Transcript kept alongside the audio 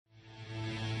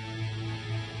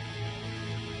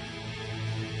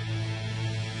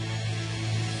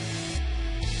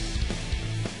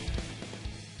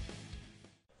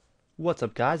What's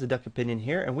up guys, the Duck Opinion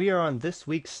here, and we are on this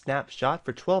week's snapshot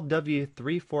for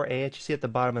 12w34a that you see at the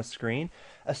bottom of the screen.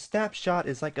 A snapshot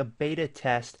is like a beta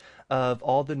test of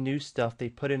all the new stuff they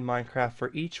put in Minecraft for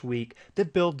each week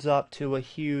that builds up to a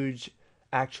huge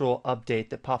actual update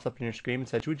that pops up on your screen and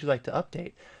says, would you like to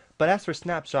update? But as for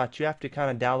snapshots, you have to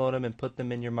kind of download them and put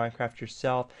them in your Minecraft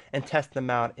yourself and test them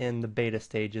out in the beta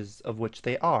stages of which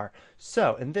they are.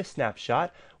 So in this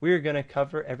snapshot, we are going to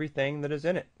cover everything that is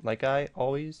in it, like I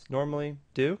always normally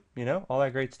do, all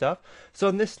that great stuff. So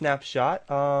in this snapshot,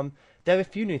 they have a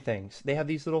few new things. They have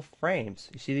these little frames.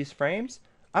 You see these frames?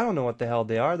 I don't know what the hell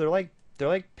they are. They're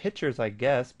like pictures, I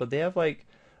guess, but they have like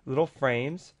little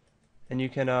frames, and you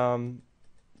can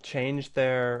change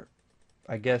their,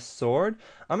 I guess, sword.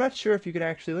 I'm not sure if you can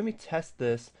actually, let me test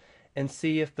this and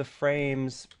see if the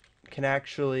frames can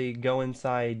actually go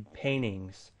inside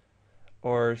paintings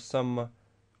or some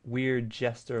weird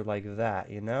gesture like that,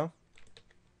 Let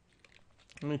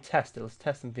me test it. Let's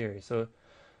test in theory. So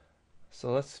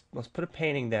let's put a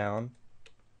painting down.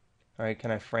 Alright,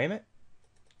 can I frame it?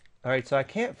 Alright, so I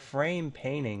can't frame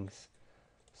paintings.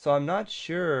 So I'm not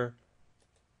sure.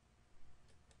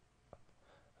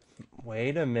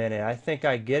 Wait a minute, I think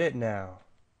I get it now.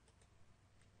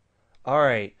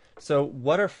 Alright, so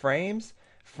what are frames?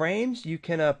 Frames you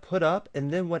can put up,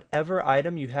 and then whatever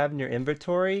item you have in your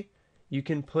inventory, you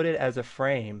can put it as a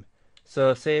frame.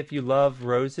 So say if you love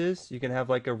roses, you can have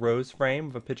like a rose frame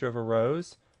with a picture of a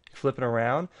rose, flip it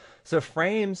around. So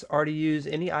frames are to use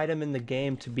any item in the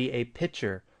game to be a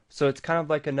picture. So it's kind of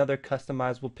like another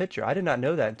customizable picture. I did not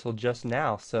know that until just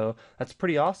now, so that's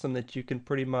pretty awesome that you can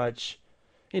pretty much,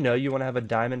 you want to have a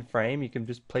diamond frame, you can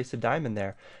just place a diamond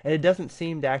there. And it doesn't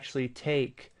seem to actually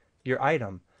take your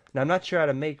item. Now I'm not sure how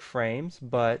to make frames,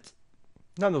 but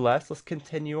nonetheless, let's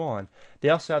continue on. They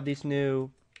also have these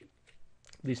new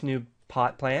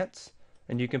pot plants,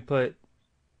 and you can put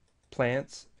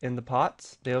plants in the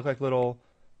pots. They look like little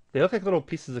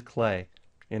pieces of clay,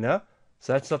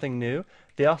 So that's something new.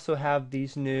 They also have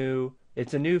these new,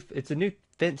 it's a new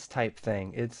fence type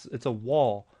thing. It's a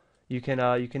wall. You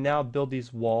can now build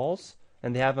these walls,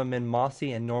 and they have them in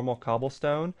mossy and normal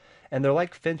cobblestone, and they're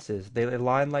like fences. They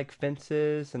align like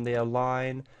fences, and they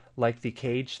align like the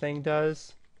cage thing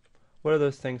does. What are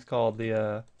those things called?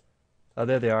 Oh,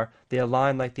 there they are. They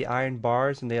align like the iron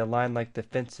bars, and they align like the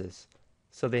fences.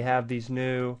 So they have these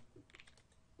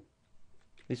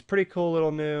pretty cool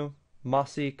little new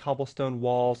mossy cobblestone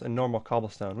walls and normal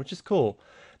cobblestone, which is cool.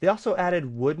 They also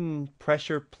added wooden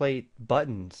pressure plate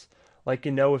buttons. Like,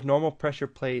 with normal pressure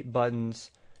plate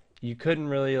buttons, you couldn't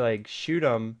really like shoot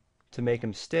them to make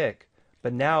them stick.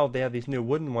 But now they have these new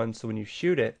wooden ones, so when you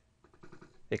shoot it,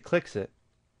 it clicks it.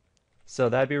 So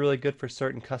that'd be really good for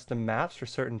certain custom maps, for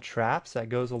certain traps. That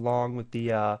goes along with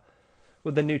the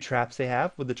new traps they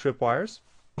have with the tripwires.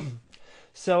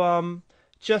 So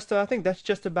I think that's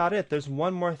just about it. There's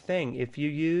one more thing. If you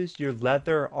use your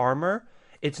leather armor,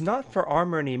 it's not for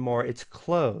armor anymore, it's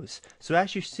clothes. So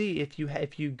as you see, if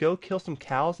you go kill some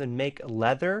cows and make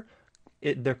leather,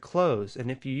 they're clothes.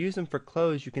 And if you use them for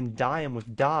clothes, you can dye them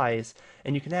with dyes,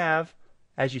 and you can have,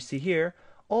 as you see here,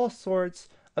 all sorts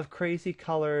of crazy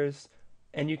colors,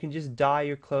 and you can just dye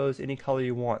your clothes any color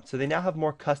you want. So they now have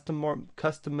more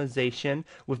customization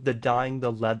with the dyeing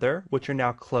the leather, which are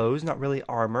now clothes, not really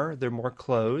armor, they're more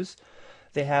clothes.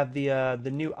 They have the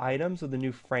new items with the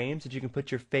new frames that you can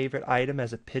put your favorite item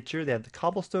as a picture. They have the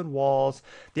cobblestone walls.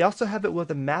 They also have it with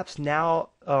the maps now.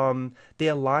 They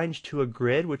align to a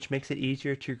grid, which makes it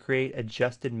easier to create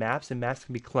adjusted maps, and maps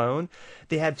can be cloned.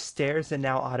 They have stairs that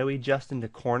now auto adjust into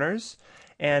corners,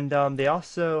 and they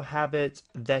also have it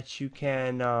that you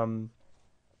can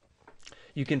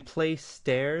place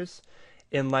stairs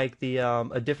in like the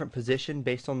a different position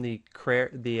based on the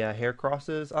hair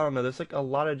crosses. I don't know. There's like a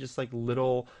lot of just like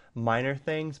little minor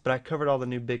things, but I covered all the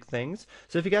new big things.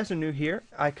 So if you guys are new here,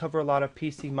 I cover a lot of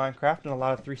PC Minecraft and a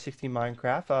lot of 360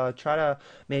 Minecraft. Try to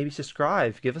maybe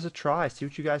subscribe, give us a try, see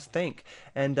what you guys think.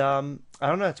 And I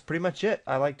don't know. That's pretty much it.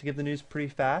 I like to give the news pretty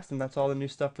fast, and that's all the new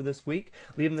stuff for this week.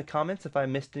 Leave in the comments if I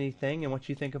missed anything and what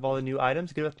you think of all the new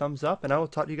items. Give it a thumbs up, and I will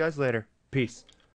talk to you guys later. Peace.